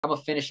I'm a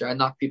finisher. I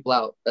knock people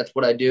out. That's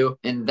what I do.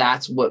 And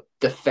that's what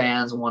the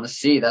fans want to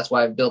see. That's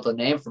why I've built a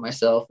name for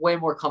myself. Way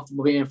more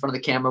comfortable being in front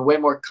of the camera, way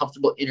more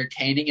comfortable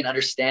entertaining and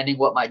understanding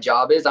what my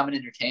job is. I'm an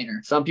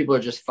entertainer. Some people are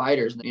just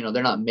fighters.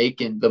 They're not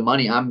making the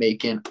money I'm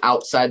making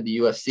outside the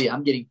UFC.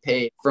 I'm getting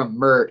paid from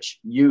merch,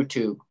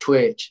 YouTube,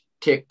 Twitch,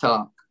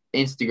 TikTok,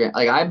 Instagram.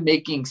 Like I'm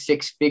making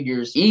six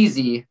figures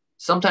easy,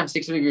 sometimes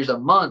six figures a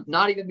month,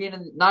 not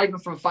even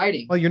from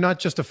fighting. Well, you're not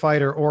just a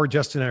fighter or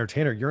just an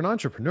entertainer. You're an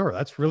entrepreneur.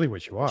 That's really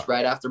what you are.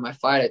 Right after my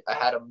fight, I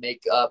had to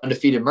make up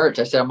undefeated merch.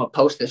 I said, I'm going to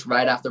post this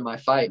right after my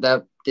fight.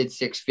 That did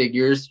six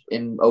figures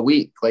in a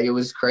week. Like it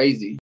was crazy.